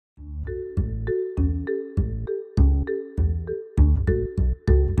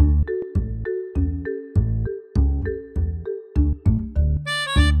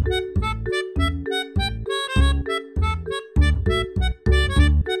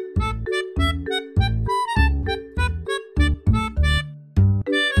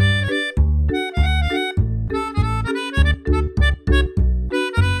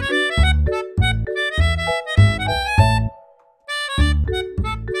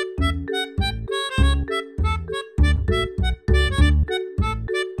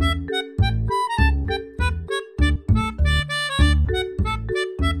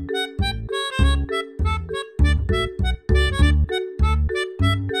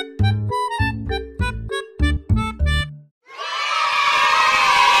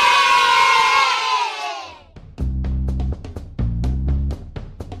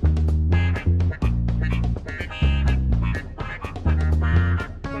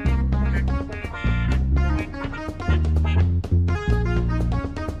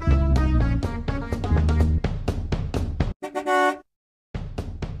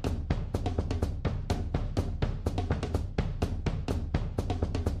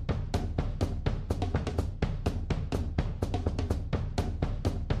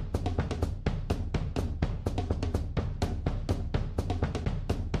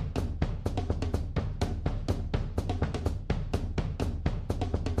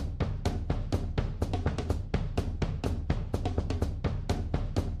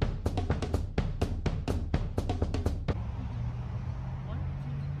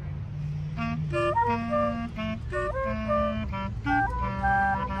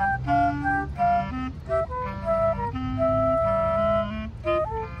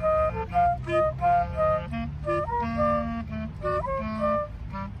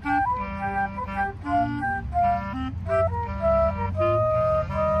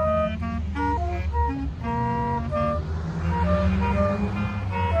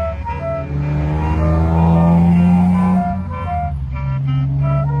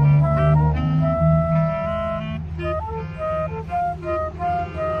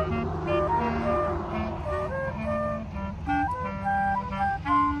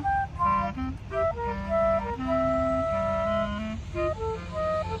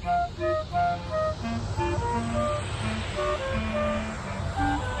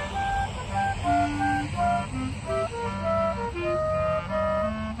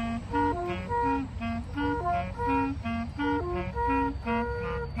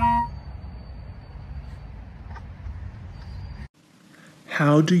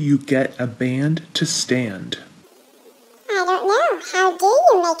How do you get a band to stand? I don't know. How do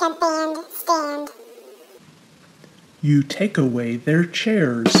you make a band stand? You take away their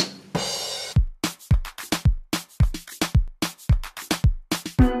chairs.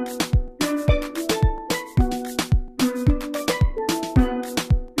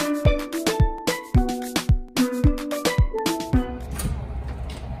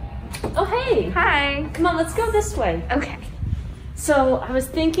 Oh, hey. Hi. Come on, let's go this way. Okay. So I was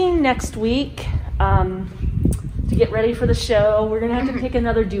thinking next week to get ready for the show, we're going to have to pick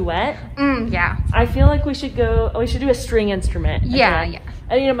another duet. Yeah. I feel like we should do a string instrument. Yeah, again. yeah.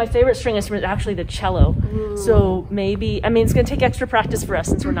 And you know, my favorite string instrument is actually the cello. Ooh. So maybe, it's going to take extra practice for us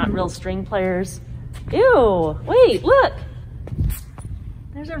since we're not real string players. Ew, wait, look.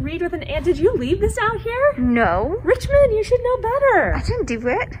 There's a reed with an ant. Did you leave this out here? No. Richmond, you should know better. I didn't do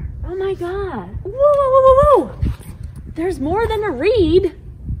it. Oh my God. Whoa, whoa, whoa, whoa, whoa. There's more than a reed.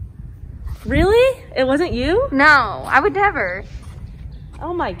 Really? It wasn't you? No, I would never.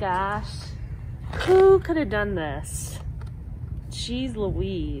 Oh my gosh. Who could have done this? Jeez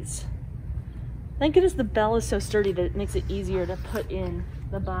Louise. Thank goodness the bell is so sturdy that it makes it easier to put in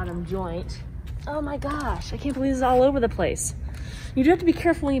the bottom joint. Oh my gosh, I can't believe this is all over the place. You do have to be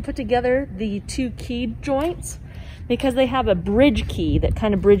careful when you put together the two keyed joints because they have a bridge key that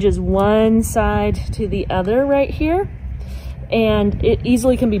kind of bridges one side to the other right here. And it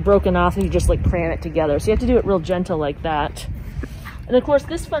easily can be broken off if you just like cram it together. So you have to do it real gentle like that. And of course,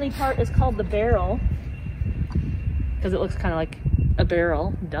 this funny part is called the barrel because it looks kind of like a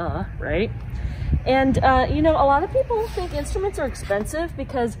barrel, duh, right? And you know, a lot of people think instruments are expensive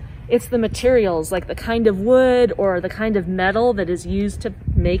because it's the materials, like the kind of wood or the kind of metal that is used to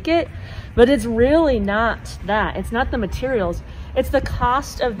make it. But it's really not that. It's not the materials. It's the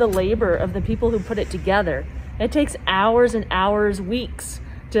cost of the labor of the people who put it together. It takes hours and hours, weeks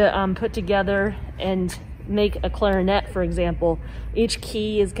to put together and make a clarinet, for example. Each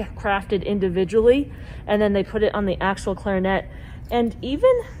key is crafted individually, and then they put it on the actual clarinet. And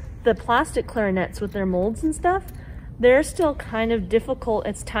even the plastic clarinets with their molds and stuff, they're still kind of difficult.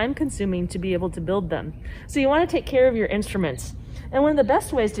 It's time consuming to be able to build them. So you want to take care of your instruments. And one of the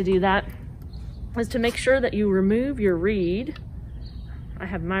best ways to do that is to make sure that you remove your reed. I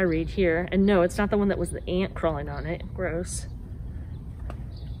have my reed here, and no, it's not the one that was the ant crawling on it. Gross.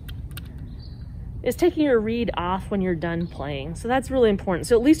 It's taking your reed off when you're done playing. So that's really important.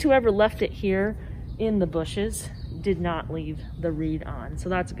 So at least whoever left it here in the bushes did not leave the reed on. So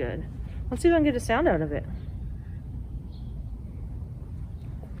that's good. Let's see if I can get a sound out of it.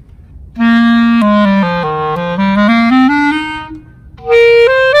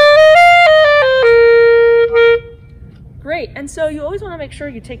 Great, and so you always want to make sure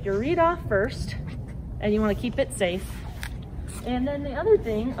you take your reed off first, and you want to keep it safe. And then the other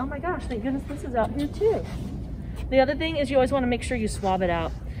thing, oh my gosh, thank goodness this is out here too. The other thing is you always want to make sure you swab it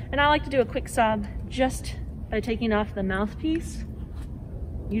out. And I like to do a quick swab just by taking off the mouthpiece.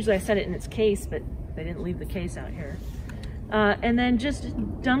 Usually I set it in its case, but they didn't leave the case out here. And then just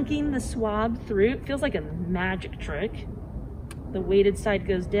dunking the swab through. It feels like a magic trick. The weighted side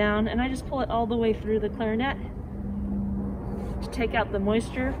goes down, and I just pull it all the way through the clarinet to take out the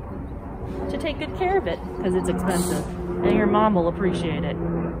moisture, to take good care of it, because it's expensive, and your mom will appreciate it.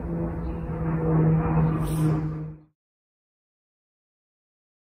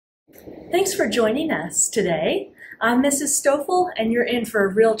 Thanks for joining us today. I'm Mrs. Stoffel, and you're in for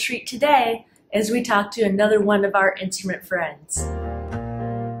a real treat today as we talk to another one of our instrument friends.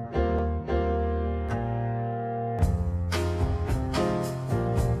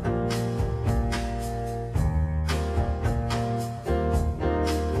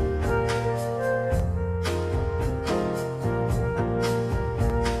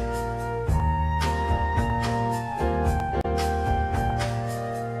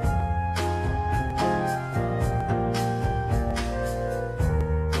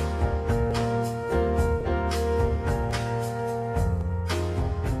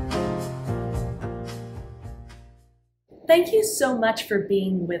 Thank you so much for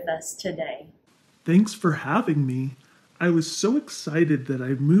being with us today. Thanks for having me. I was so excited that I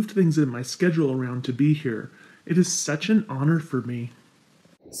moved things in my schedule around to be here. It is such an honor for me.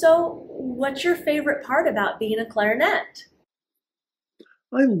 So, what's your favorite part about being a clarinet?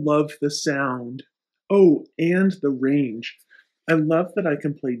 I love the sound. Oh, and the range. I love that I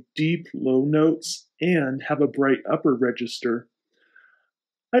can play deep, low notes and have a bright upper register.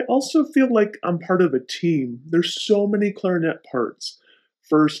 I also feel like I'm part of a team. There's so many clarinet parts.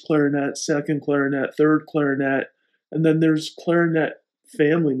 First clarinet, second clarinet, third clarinet, and then there's clarinet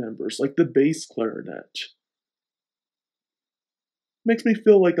family members like the bass clarinet. Makes me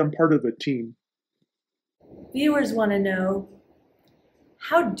feel like I'm part of a team. Viewers want to know,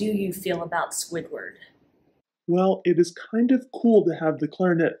 how do you feel about Squidward? Well, it is kind of cool to have the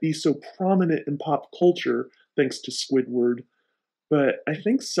clarinet be so prominent in pop culture thanks to Squidward, but I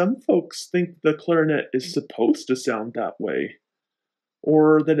think some folks think the clarinet is supposed to sound that way,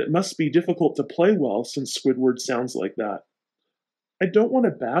 or that it must be difficult to play well since Squidward sounds like that. I don't want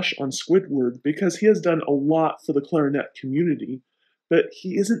to bash on Squidward because he has done a lot for the clarinet community, but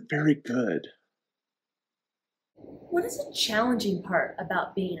he isn't very good. What is the challenging part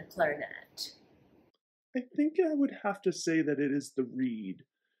about being a clarinet? I think I would have to say that it is the reed.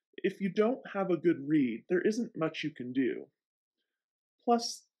 If you don't have a good reed, there isn't much you can do.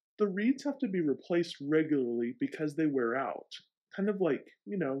 Plus, the reeds have to be replaced regularly because they wear out, kind of like,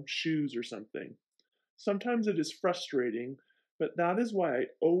 shoes or something. Sometimes it is frustrating, but that is why I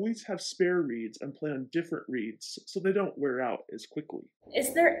always have spare reeds and play on different reeds so they don't wear out as quickly.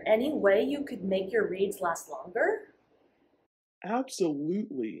 Is there any way you could make your reeds last longer?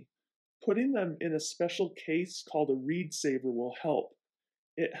 Absolutely. Putting them in a special case called a reed saver will help.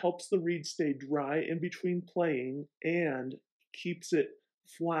 It helps the reed stay dry in between playing and keeps it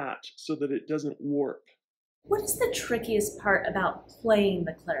flat so that it doesn't warp. What is the trickiest part about playing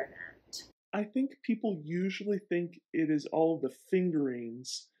the clarinet? I think people usually think it is all the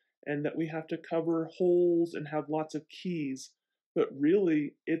fingerings and that we have to cover holes and have lots of keys, but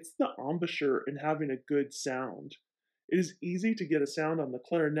really it's the embouchure and having a good sound. It is easy to get a sound on the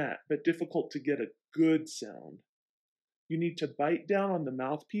clarinet, but difficult to get a good sound. You need to bite down on the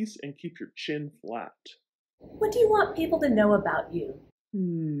mouthpiece and keep your chin flat. What do you want people to know about you?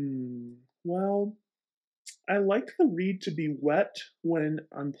 Well, I like the reed to be wet when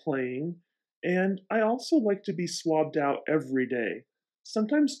I'm playing, and I also like to be swabbed out every day,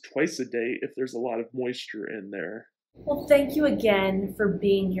 sometimes twice a day if there's a lot of moisture in there. Well, thank you again for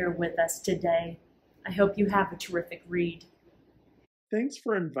being here with us today. I hope you have a terrific read. Thanks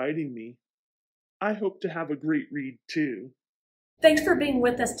for inviting me. I hope to have a great read too. Thanks for being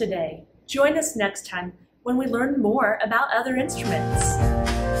with us today. Join us next time when we learn more about other instruments.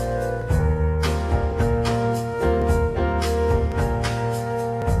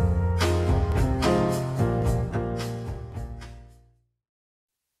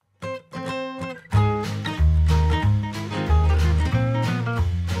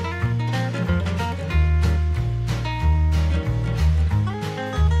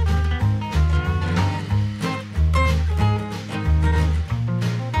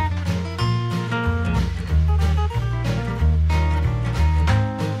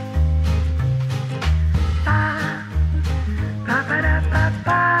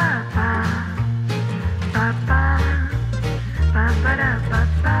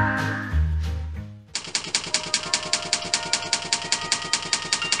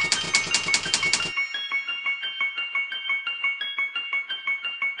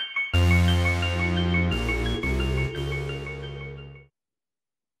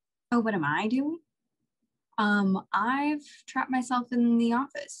 Oh, what am I doing? I've trapped myself in the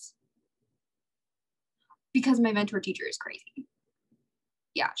office because my mentor teacher is crazy.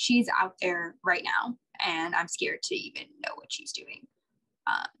 Yeah, she's out there right now, and I'm scared to even know what she's doing.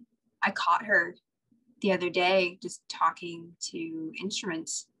 I caught her the other day just talking to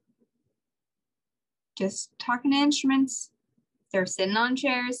instruments. Just talking to instruments. They're sitting on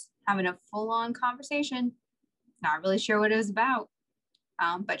chairs, having a full-on conversation. Not really sure what it was about,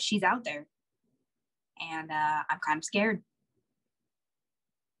 but she's out there, and I'm kind of scared.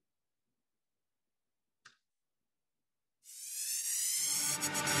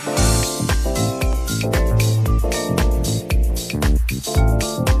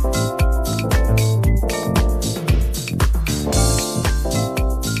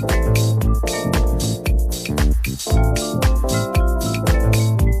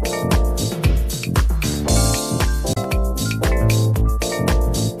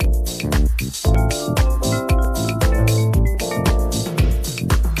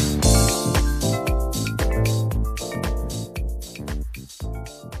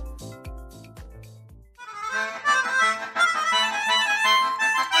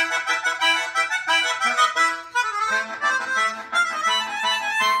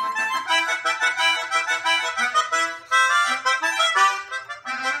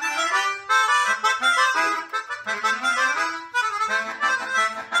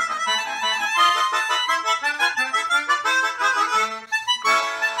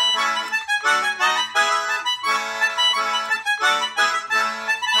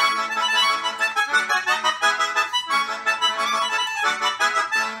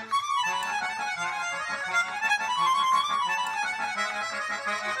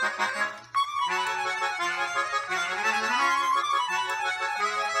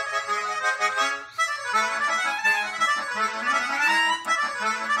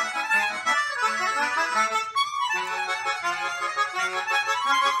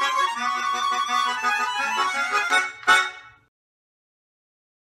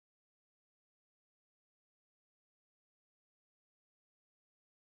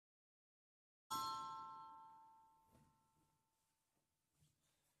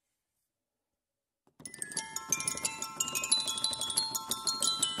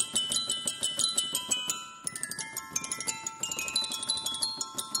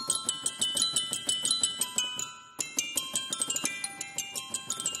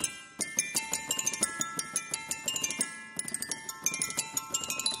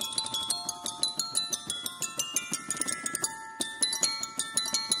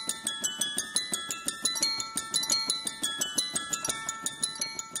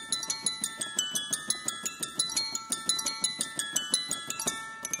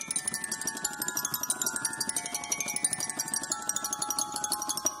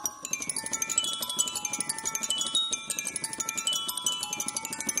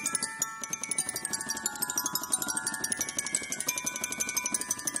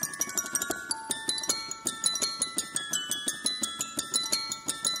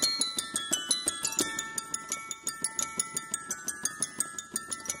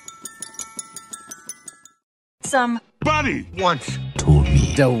 Somebody once told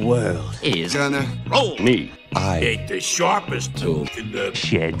me The world is gonna roll me. I ain't the sharpest tool in the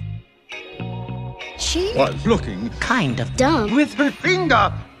shed. She Was looking kind of dumb with her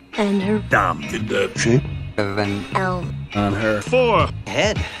finger and her dumb in the shape of an L on her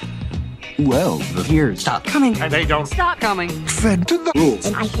forehead. well. The tears stop coming. And they don't Stop coming. fed to the rules.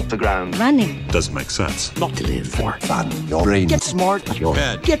 And I hit The ground running. doesn't make sense. not to live for fun. Your brain Get smart. Your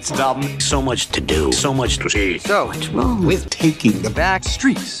Head gets dumb. So much to do, so much to see. So What's wrong with with taking the back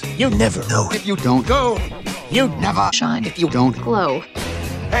streets, you never know if you don't go. You never shine if you don't. glow?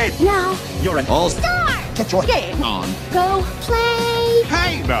 Hey, Now you're an all-star. Get your game on. go play.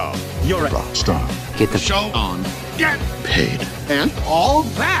 Hey, no. You're a rock star. Get the show on. Get Paid. And all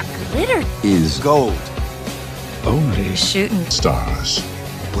that Glitter. is gold. Only Shooting. stars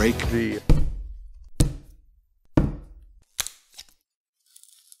break the.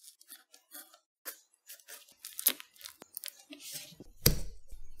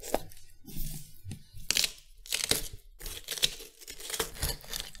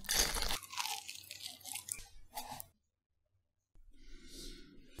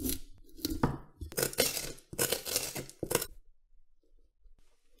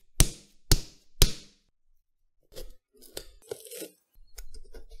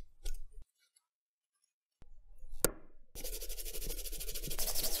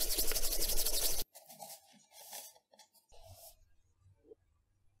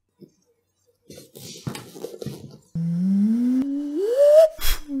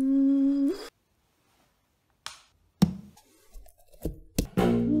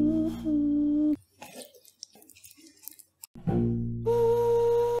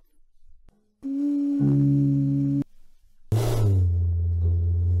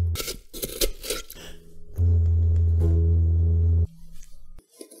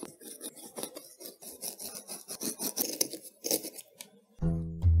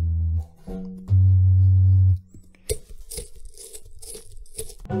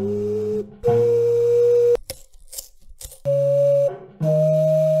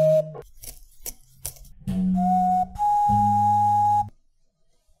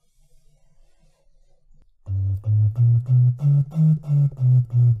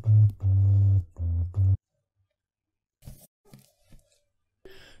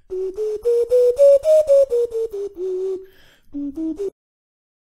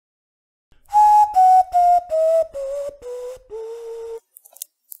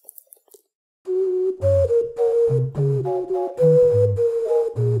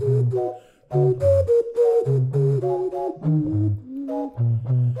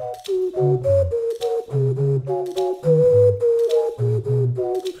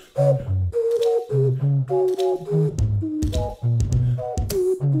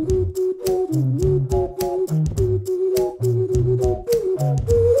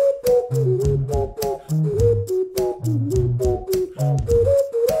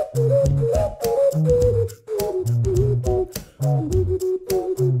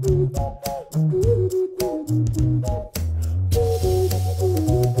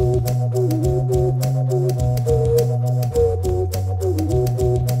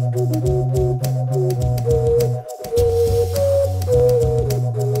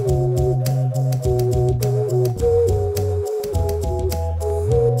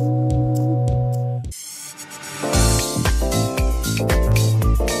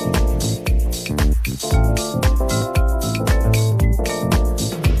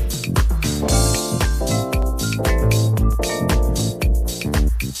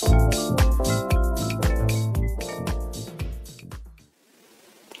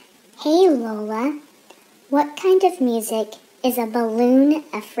 Hey Lola, what kind of music is a balloon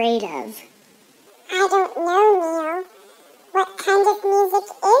afraid of? I don't know, Neil. What kind of music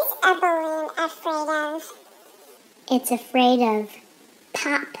is a balloon afraid of? It's afraid of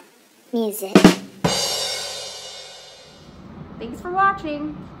pop music. Thanks for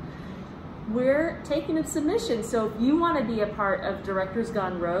watching. We're taking a submission, so if you want to be a part of Directors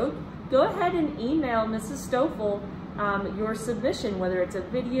Gone Rogue, go ahead and email Mrs. Stoffel your submission, whether it's a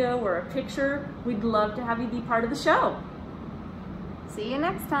video or a picture. We'd love to have you be part of the show. See you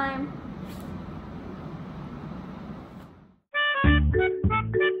next time.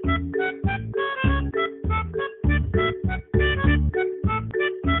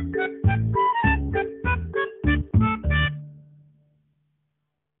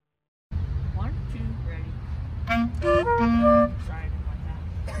 One, two, ready. Sorry, I didn't like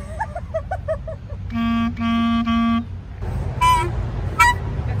that.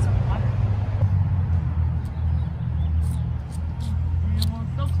 Get some water. We're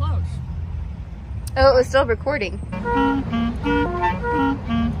so close. Oh, it was still recording. Oh,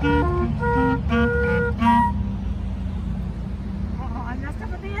 I messed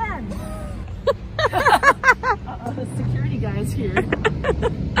up at the end. Uh-oh, the security guy's here.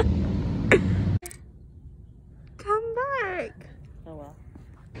 Come back. Oh well.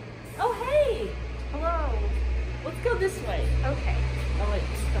 Oh hey! Hello. Let's go this way. Okay. Oh wait,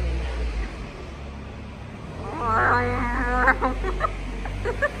 she's coming now.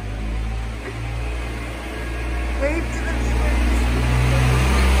 Wave to the